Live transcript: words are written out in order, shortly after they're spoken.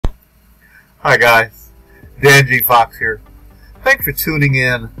Hi guys, Dan G. Fox here. Thanks for tuning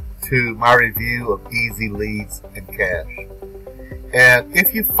in to my review of Easy Leads and Cash. And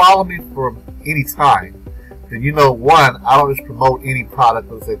if you follow me for any time, then you know, one, I don't just promote any product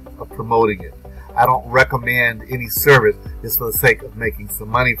for the sake of promoting it. I don't recommend any service just for the sake of making some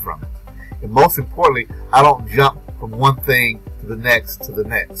money from it. And most importantly, I don't jump from one thing to the next to the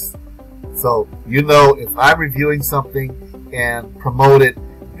next. So, you know, if I'm reviewing something and promote it,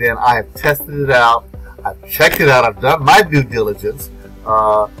 then I have tested it out, I've checked it out, I've done my due diligence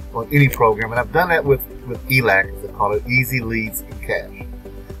on any program, and I've done that with ELAC, as they call it, Easy Leads and Cash.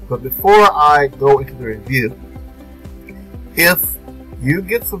 But before I go into the review, if you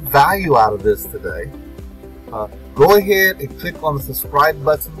get some value out of this today, go ahead and click on the subscribe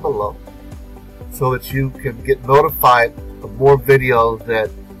button below so that you can get notified of more videos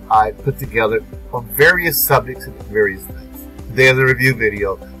that I put together on various subjects and various things. Today is a review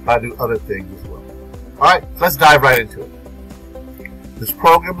video, but I do other things as well. Alright, let's dive right into it. This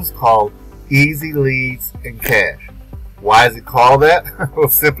program is called Easy Leads and Cash. Why is it called that? Well,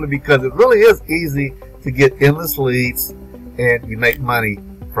 simply because it really is easy to get endless leads and you make money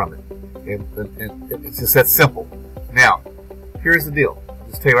from it. And it's just that simple. Now, here's the deal. I'll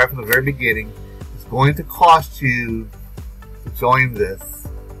just tell you right from the very beginning, it's going to cost you to join this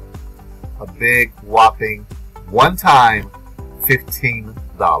a big whopping one-time $15.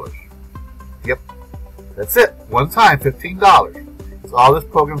 Yep, that's it. One time, $15. That's all this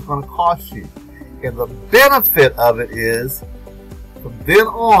program is going to cost you. And the benefit of it is, from then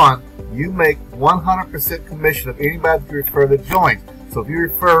on, you make 100% commission of anybody that you refer that joins. So if you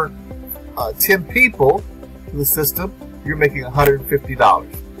refer 10 people to the system, you're making $150.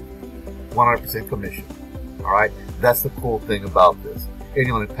 100% commission. All right, that's the cool thing about this. And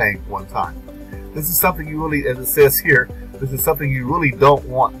you're only paying one time. This is something you really, as it says here, this is something you really don't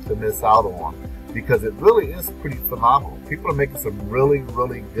want to miss out on, because it really is pretty phenomenal. People are making some really,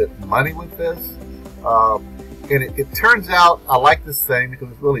 really good money with this. And it turns out, I like this saying because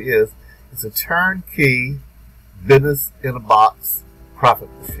it really is, it's a turnkey business in a box profit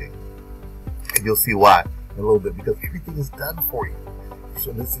machine. And you'll see why in a little bit, because everything is done for you.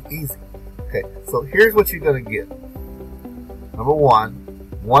 So this is easy. Okay, so here's what you're going to get. Number one,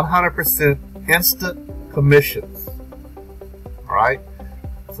 100% instant commissions. Alright?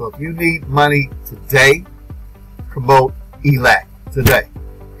 So if you need money today, promote ELAC today,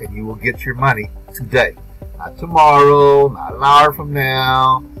 and you will get your money today. Not tomorrow, not an hour from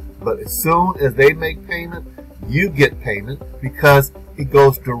now, but as soon as they make payment, you get payment, because it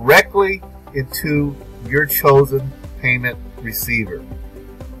goes directly into your chosen payment receiver.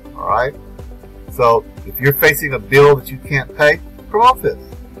 Alright? So if you're facing a bill that you can't pay, promote this.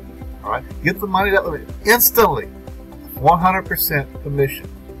 Alright? Get the money that way instantly. 100% commission.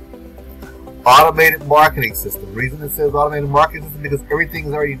 Automated marketing system. The reason it says automated marketing system is because everything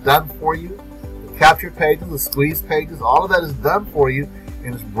is already done for you. The capture pages, the squeeze pages, all of that is done for you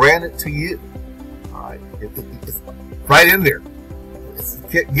and it's branded to you. Alright? It's right in there. It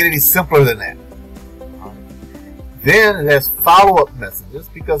can't get any simpler than that. Right. Then it has follow-up messages,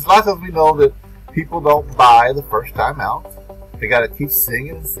 because a lot of times we know that people don't buy the first time out. They got to keep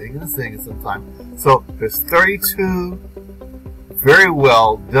singing and singing and singing sometimes. So there's 32 very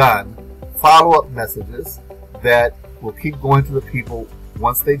well done follow-up messages that will keep going to the people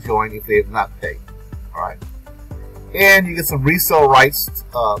once they join if they have not paid. All right. And you get some resale rights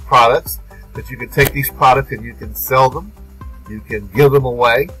products that you can take these products and you can sell them. You can give them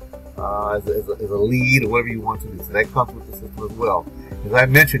away as a lead or whatever you want to do. So that comes with the system as well. As I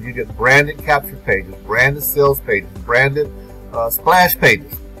mentioned, you get branded capture pages, branded sales pages, branded splash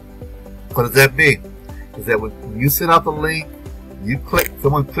pages. What does that mean? Is that when you send out the link, you click,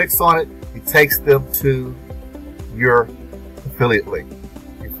 someone clicks on it, it takes them to your affiliate link,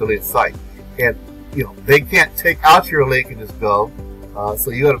 your affiliate site. And you know, they can't take out your link and just go.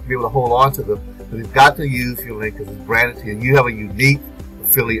 So you got to be able to hold on to them. But they've got to use your link because it's branded to you. And you have a unique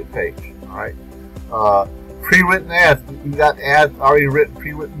affiliate page. All right. Pre-written ads. You got ads already written,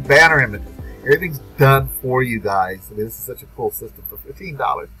 pre-written banner images. Everything's done for you guys. I mean, this is such a cool system for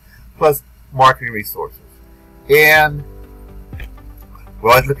 $15 plus marketing resources. And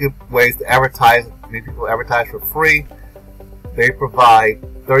we're always looking at ways to advertise. Many people advertise for free. They provide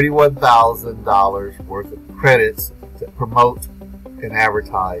 $31,000 worth of credits to promote and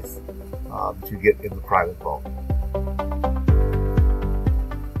advertise that you get in the private vault.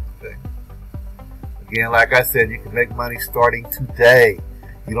 Okay. Again, like I said, you can make money starting today.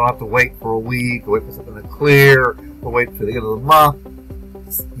 You don't have to wait for a week, or wait for something to clear, or wait till the end of the month.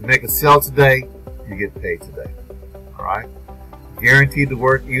 You make a sale today, you get paid today. All right. guaranteed to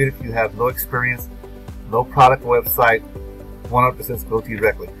work even if you have no experience, no product website, 100% go to you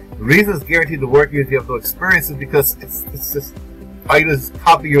directly. The reason it's guaranteed to work even if you have no experience is because it's just, all you do is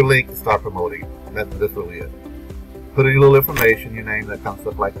copy your link and start promoting it. That's really it. Put in your little information, your name, that kind of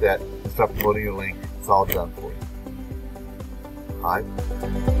stuff like that, and start promoting your link. It's all done for you. Alright.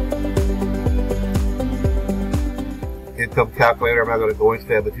 Income calculator, I'm not going to go into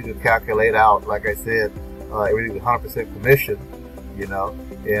that, but you can calculate out, like I said, everything with 100% commission, you know,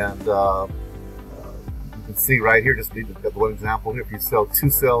 and you can see right here, just need to get one example here. If you sell 2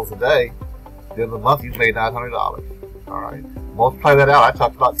 sales a day, then the month you've made $900. All right, multiply that out. I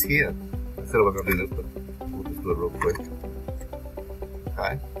talked about 10. I said we're going to do this, but we'll just do it real quick.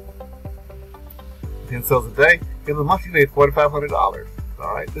 Okay, 10 sales a day, in the month you made $4,500.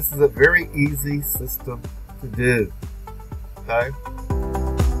 All right, this is a very easy system to do. Okay.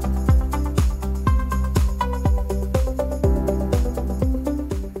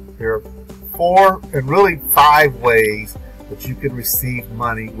 There are 4 and really 5 ways that you can receive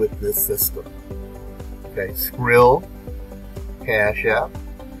money with this system. Okay, Skrill, Cash App,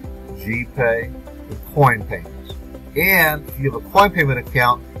 GPay, and coin payments. And if you have a coin payment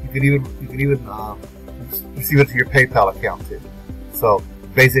account, you can even receive it to your PayPal account too. So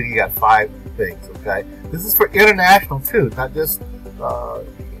basically, you got 5 things. Okay, this is for international too, not just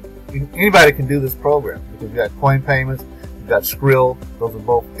anybody can do this program, because you got coin payments. You've got Skrill, those are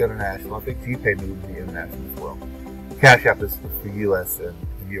both international. I think GPay may be international as well. Cash App is for US and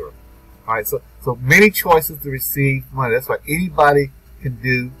Europe. All right, so many choices to receive money. That's why anybody can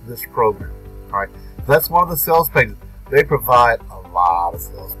do this program. All right, so that's one of the sales pages. They provide a lot of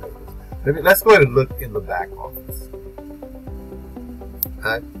sales pages. Let's go ahead and look in the back office.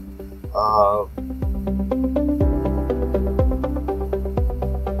 Okay.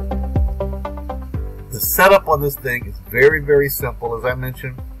 The setup on this thing is very, very simple. As I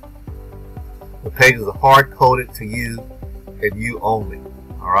mentioned, the pages are hard-coded to you and you only.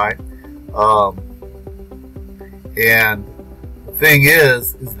 All right, and the thing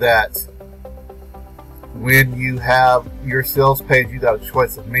is that when you have your sales page, you got a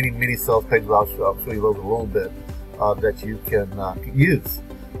choice of many sales pages. I'll show you those a little bit that you can use.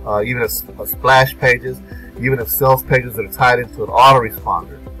 Even if splash pages, even if sales pages that are tied into an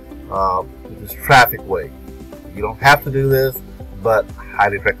autoresponder, which is traffic wave. You don't have to do this, but I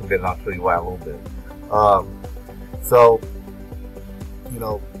highly recommend it, and I'll show you why a little bit. So, you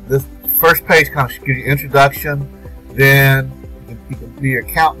know, this first page kind of gives you introduction, then you can do your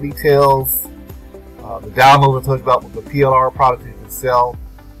account details, the download I told you about with the PLR products you can sell,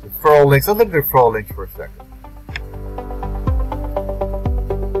 referral links. I'll look at the referral links for a second.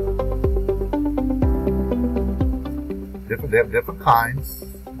 They have different kinds.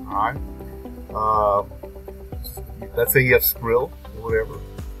 All right. Let's say you have Skrill or whatever.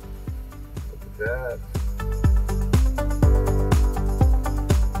 Look at that.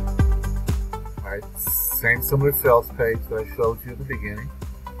 All right. Same similar sales page that I showed you at the beginning.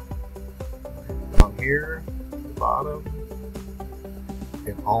 Down here, at the bottom,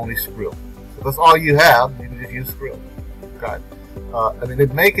 and only Skrill. So that's all you have. You can just use Skrill. Okay. I mean, they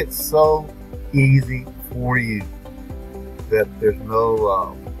make it so easy for you that there's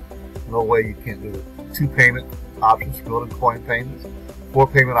no way you can't do it. 2 payment options, Skrill and coin payments. 4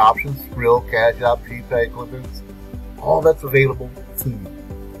 payment options, Skrill, Cash App, GPay, Clippings. All that's available to you.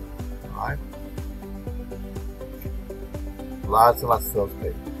 All right. Lots and lots of sales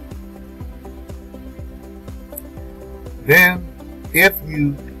pages. Then, if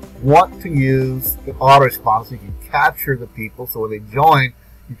you want to use the autoresponder, you can capture the people. So when they join,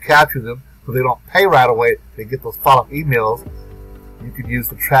 you capture them. So they don't pay right away, they get those follow-up emails. You can use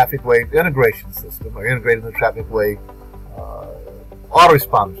the Traffic Wave integration system, or integrating the Traffic Wave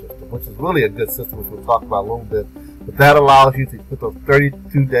autoresponder system, which is really a good system, which we'll talk about a little bit. But that allows you to put those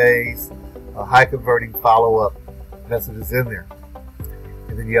 32 days high converting follow-up messages in there.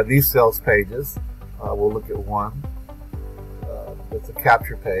 And then you have these sales pages. We'll look at one. That's a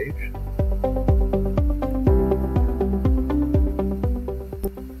capture page.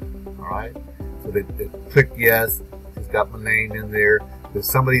 So they click yes. She's got my name in there. There's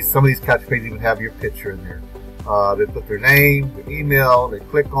some of these capture pages even have your picture in there. They put their name, their email. They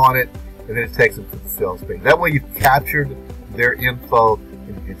click on it, and then it takes them to the sales page. That way, you've captured their info,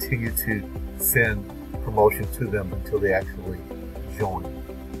 and you continue to send promotion to them until they actually join.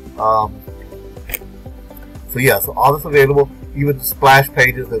 So yeah, so all this available, even the splash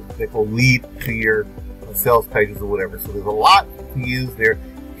pages that will lead to your sales pages or whatever. So there's a lot to use there,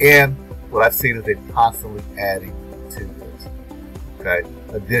 and what I've seen is they're constantly adding to this. Okay,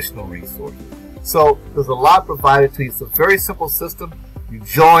 additional resources. So there's a lot provided to you. It's a very simple system. You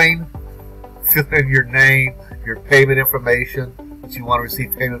join, fill in your name, your payment information that you want to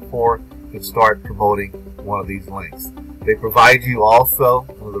receive payment for, and start promoting one of these links. They provide you also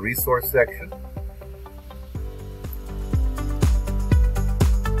in the resource section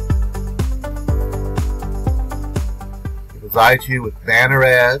provides you with banner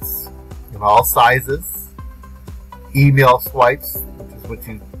ads in all sizes, email swipes, which is what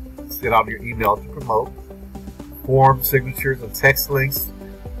you send out your email to promote, form signatures and text links,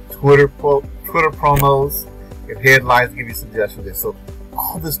 Twitter promos, and headlines to give you suggestions there. So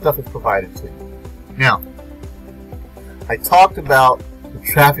all this stuff is provided to you. Now, I talked about the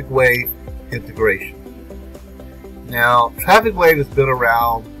Traffic Wave integration. Now, Traffic Wave has been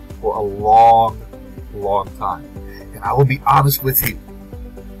around for a long time. I will be honest with you.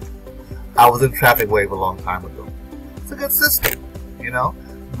 I was in Traffic Wave a long time ago. It's a good system, you know,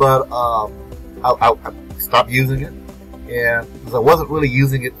 but I stopped using it, and because I wasn't really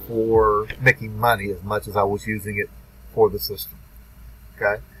using it for making money as much as I was using it for the system.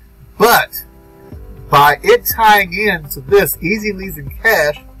 Okay, but by it tying into this, Easy Leads and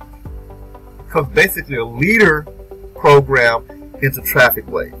Cash becomes basically a leader program into Traffic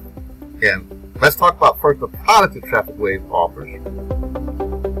Wave. And let's talk about first the product that Traffic Wave offers. Here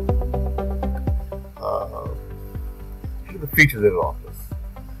are the features that it offers.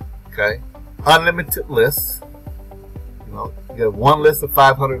 Okay, unlimited lists. You know, you get one list of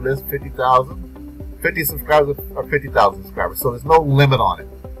 500 lists, 50,000, 50 subscribers or 50,000 subscribers. So there's no limit on it.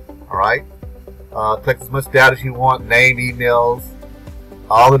 All right. Collect as much data as you want, name, emails,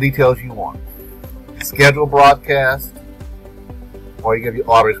 all the details you want. Schedule broadcast, or you give your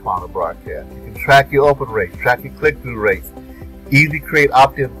autoresponder broadcast. You can track your open rates, track your click-through rates, easily create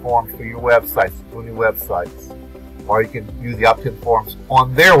opt-in forms for your websites, on your websites, or you can use the opt-in forms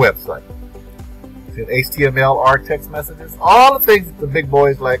on their website. Send HTML or text messages, all the things that the big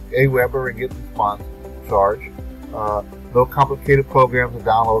boys like Aweber and GetResponse charge. No complicated programs or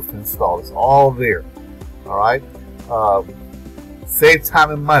downloads to install. It's all there. All right. Save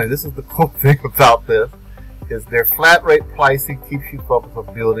time and money. This is the cool thing about this. Is their flat rate pricing keeps you focused on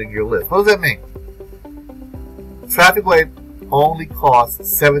building your list. What does that mean? Traffic Wave only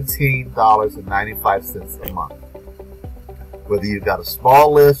costs $17.95 a month. Whether you've got a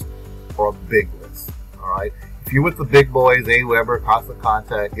small list or a big list. Alright? If you're with the big boys, Aweber, Constant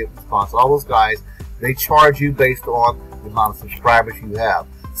Contact, GetResponse, all those guys, they charge you based on the amount of subscribers you have.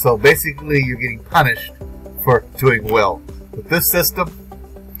 So basically you're getting punished for doing well. With this system,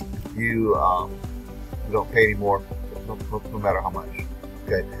 you don't pay anymore, no matter how much.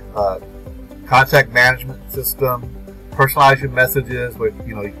 Okay, contact management system, personalize your messages. Where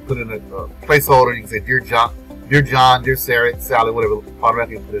you put in a placeholder. You can say dear John, dear Sarah, Sally, whatever.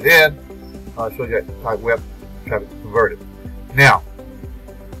 Automatically put it in. Show you how web traffic converted. Now,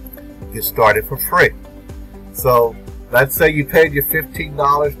 get started for free. So let's say you paid your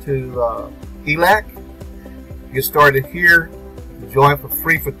 $15 to ELAC. Get started here. Join for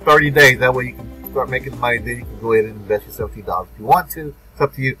free for 30 days. That way you can start making money. Then you can go ahead and invest your $17 if you want to. It's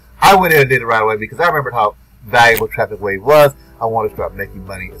up to you. I went ahead and did it right away because I remembered how valuable Traffic Wave was. I wanted to start making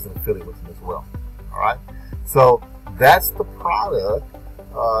money as an affiliate with them as well. All right. So that's the product.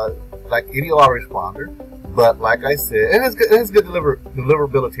 Like any autoresponder, but like I said, it has good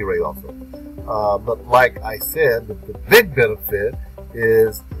deliverability rate also. But like I said, the big benefit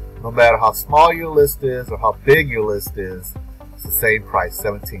is no matter how small your list is or how big your list is, it's the same price,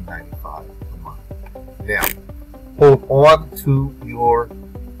 $17.95 a month. Now, hold on to your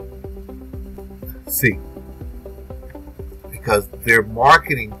seat because their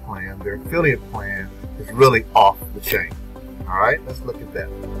marketing plan, their affiliate plan, is really off the chain. All right, let's look at that.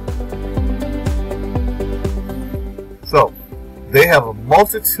 So, they have a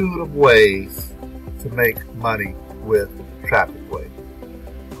multitude of ways to make money with Traffic Wave.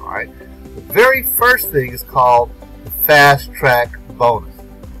 All right, the very first thing is called the Fast Track Bonus.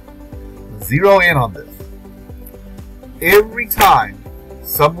 Zero in on this. Every time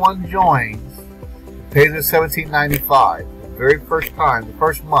someone joins and pays their $17.95, the very first time, the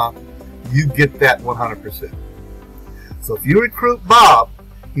first month, you get that 100%. So if you recruit Bob,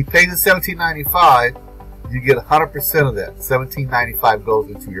 he pays the $17.95, you get 100% of that. $17.95 goes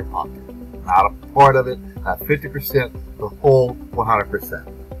into your pocket. Not a part of it, not 50%, the whole 100%.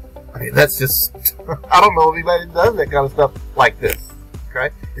 I mean, that's just, I don't know if anybody does that kind of stuff like this. Okay?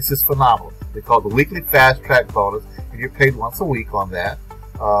 It's just phenomenal. They call it the weekly fast track bonus, and you're paid once a week on that.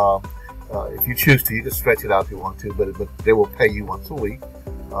 If you choose to, you can stretch it out if you want to, but they will pay you once a week.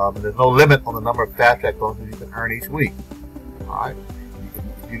 And there's no limit on the number of fast track bonuses you can earn each week. All right?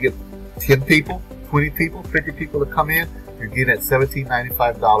 You get 10 people, 20 people, 50 people to come in, you're getting at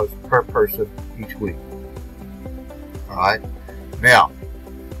 $17.95 per person each week. All right. Now,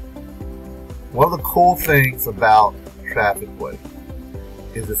 one of the cool things about TrafficWay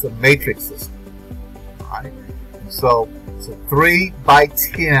is it's a matrix system. All right. And so it's a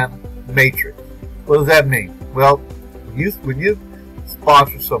 3x10 matrix. What does that mean? Well, when you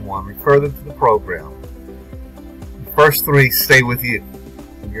sponsor someone, refer them to the program, the first 3 stay with you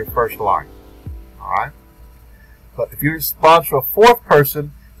in your first line. All right. But if you sponsor a 4th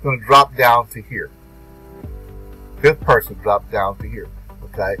person, it's going to drop down to here. 5th person drop down to here.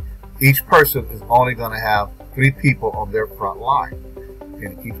 Okay. Each person is only going to have 3 people on their front line, and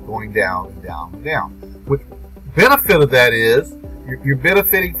it keeps going down and down and down. Which benefit of that is you're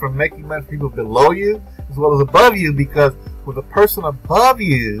benefiting from making money for people below you as well as above you, because when the person above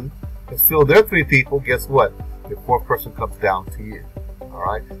you has filled their 3 people, guess what? The 4th person comes down to you. All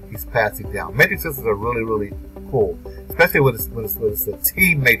right, he's passing down. Matrix systems are really, really cool, especially when it's a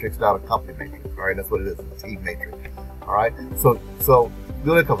team matrix, not a company matrix. All right, that's what it is, a team matrix. All right, so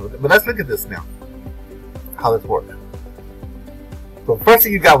really cool. But let's look at this now, how this works. So the first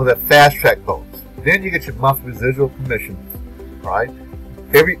thing you got was that fast track bonus. Then you get your monthly residual commissions. All right,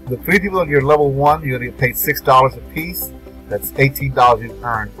 the 3 people on your level 1, you're going to get paid $6 a piece. That's $18 you've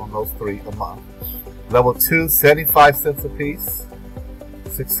earned on those 3 a month. Level 2, 75 cents a piece,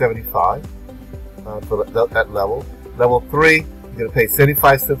 $6.75 for that level. Level 3, you're going to pay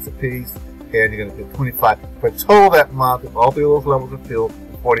 75 cents a piece, and you're going to get $25. For a total that month, if all 3 of those levels are filled,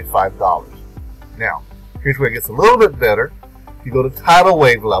 $45. Now, here's where it gets a little bit better. If you go to tidal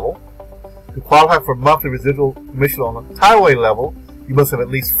wave level, to qualify for monthly residual commission on the tidal wave level, you must have at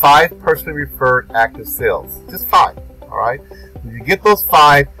least 5 personally referred active sales. Just 5. All right. When you get those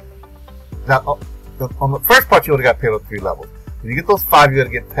 5, now on the first part you only got paid on 3 levels. When you get those 5, you're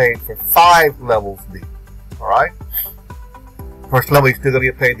going to get paid for 5 levels deep. All right. First level, you're still going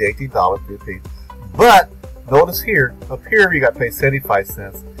to get paid the $18 per piece. But notice here, up here, you got paid 75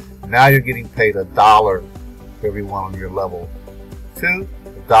 cents. Now you're getting paid $1 for everyone on your level 2,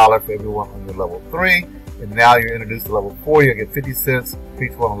 $1 for everyone on your level 3, and now you're introduced to level 4. You get 50 cents for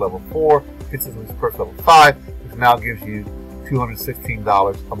each one on level 4, 50 cents per level 5, which now gives you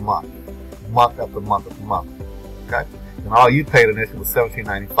 $216 a month, month after month after month. Okay, and all you paid initially was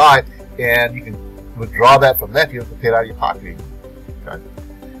 $17.95, and you can withdraw that from that. You don't have to pay it out of your pocket. Okay.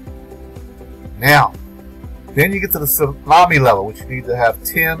 Now, then you get to the tsunami level, which you need to have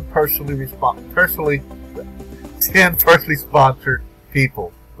 10 personally sponsored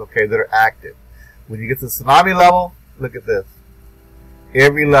people, okay, that are active. When you get to the tsunami level, look at this.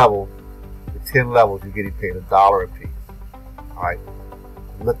 Every level, the 10 levels, you're getting paid $1 a piece. All right.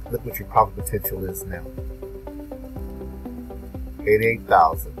 Look what your profit potential is now.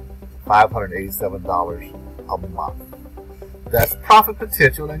 $88,587 a month. That's profit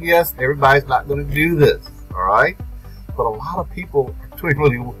potential, and yes, everybody's not going to do this. All right, but a lot of people are doing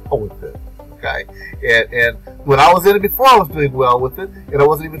really well with it. Okay, and when I was in it before, I was doing well with it, and I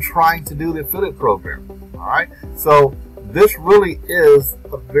wasn't even trying to do the affiliate program. All right, so this really is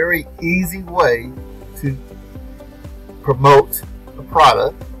a very easy way to promote a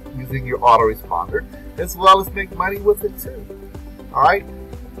product using your autoresponder, as well as make money with it too. All right,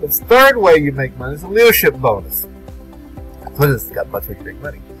 the third way you make money is a leadership bonus. So this got much way to make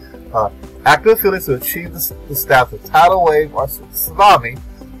money. Active affiliates who achieve the status of tidal wave or tsunami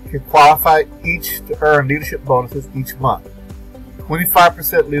can qualify each to earn leadership bonuses each month.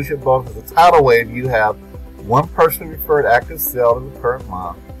 25% leadership bonus is a tidal wave. You have 1 personally referred active sale in the current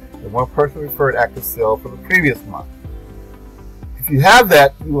month and 1 personally referred active sale for the previous month. If you have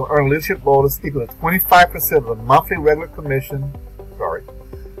that, you will earn a leadership bonus equal to 25% of the monthly regular commission,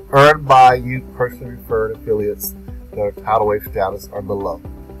 earned by you personally referred affiliates that are tidal wave status or below.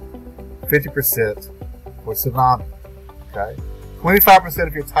 50% for tsunami. Okay, 25%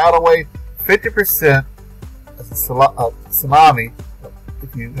 if you're tidal wave, 50% as a tsunami.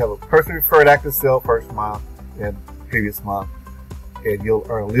 If you have a personally referred active sale first month and previous month, and you'll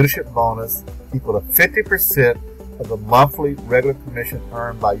earn a leadership bonus equal to 50% of the monthly regular commission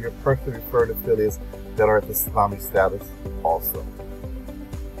earned by your personally referred affiliates that are at the tsunami status also.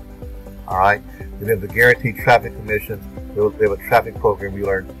 All right. Then they have the guaranteed traffic commission. They have a traffic program. You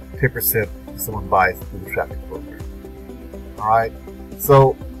earn 10% if someone buys through the traffic program. All right.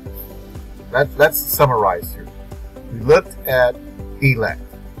 So let's summarize here. We looked at ELAC.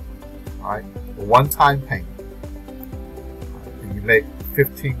 All right. A one-time payment. And you make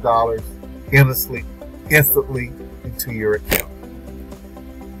 $15 instantly into your account.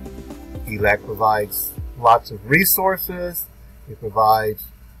 ELAC provides lots of resources. It provides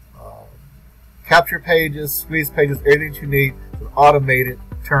capture pages, squeeze pages, everything that you need, an automated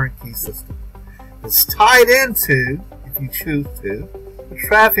turnkey system. It's tied into, if you choose to, the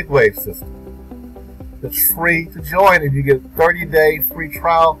traffic wave system. That's free to join, and you get a 30-day free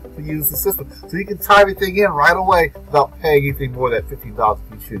trial to use the system. So you can tie everything in right away without paying anything more than $15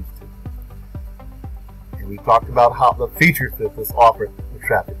 if you choose to. And we talked about how the features that this offered the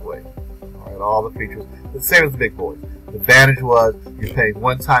traffic wave. All right, all the features, the same as the big boys. The advantage was you're paying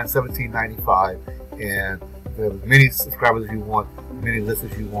one time $17.95, and you have as many subscribers as you want, as many lists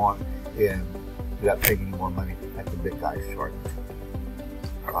as you want, and without paying any more money like the big guys charge.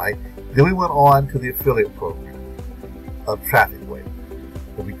 All right. Then we went on to the affiliate program of Traffic Wave.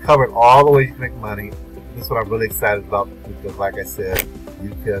 So we covered all the ways you can make money. This is what I'm really excited about because, like I said, you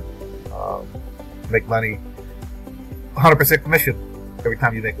can make money 100% commission every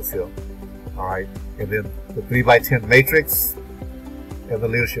time you make a sale. All right. And then the 3x10 matrix and the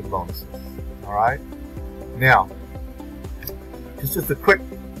leadership bonuses. All right. Now, just a quick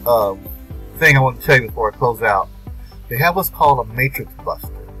thing I want to tell you before I close out. They have what's called a matrix buster,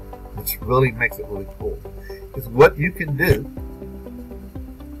 which really makes it really cool. Is what you can do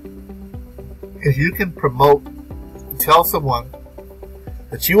is you can promote, tell someone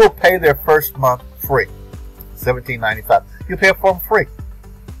that you will pay their first month free, $17.95. You pay it for them free.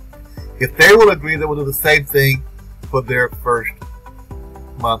 If they will agree, they will do the same thing for their first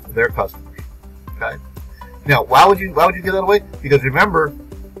month of their customers. Okay. Now, why would you give that away? Because remember,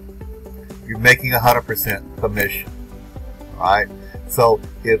 you're making 100% commission. All right. So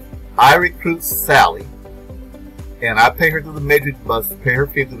if I recruit Sally and I pay her through the matrix bus, pay her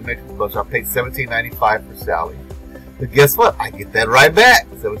fee through the matrix bus, I pay $17.95 for Sally. But guess what? I get that right back,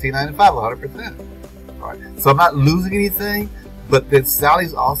 $17.95, 100%. All right. So I'm not losing anything, but then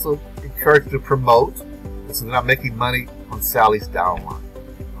Sally's also encouraged to promote, so they're not making money on Sally's downline.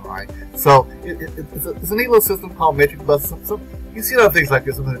 All right. So it's a neat little system called matrix bus. You see other things like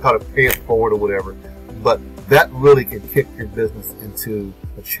this, something called a pay it forward or whatever, but that really can kick your business into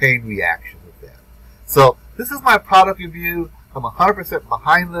a chain reaction with that. So this is my product review. I'm 100%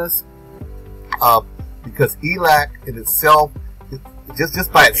 behind this because ELAC in itself,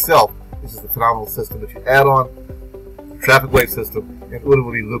 just by itself, this is a phenomenal system that you add on the traffic wave system, and it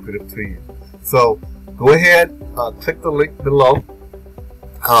will be lucrative to you. So go ahead, click the link below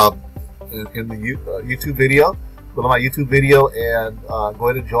in the YouTube video, below my YouTube video, and go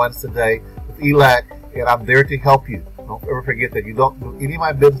ahead and join us today with ELAC. And I'm there to help you. Don't ever forget that you don't do any of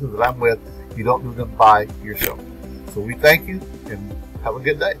my businesses that I'm with, you don't do them by yourself. So we thank you and have a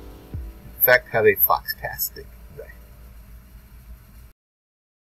good day. In fact, have a foxtastic.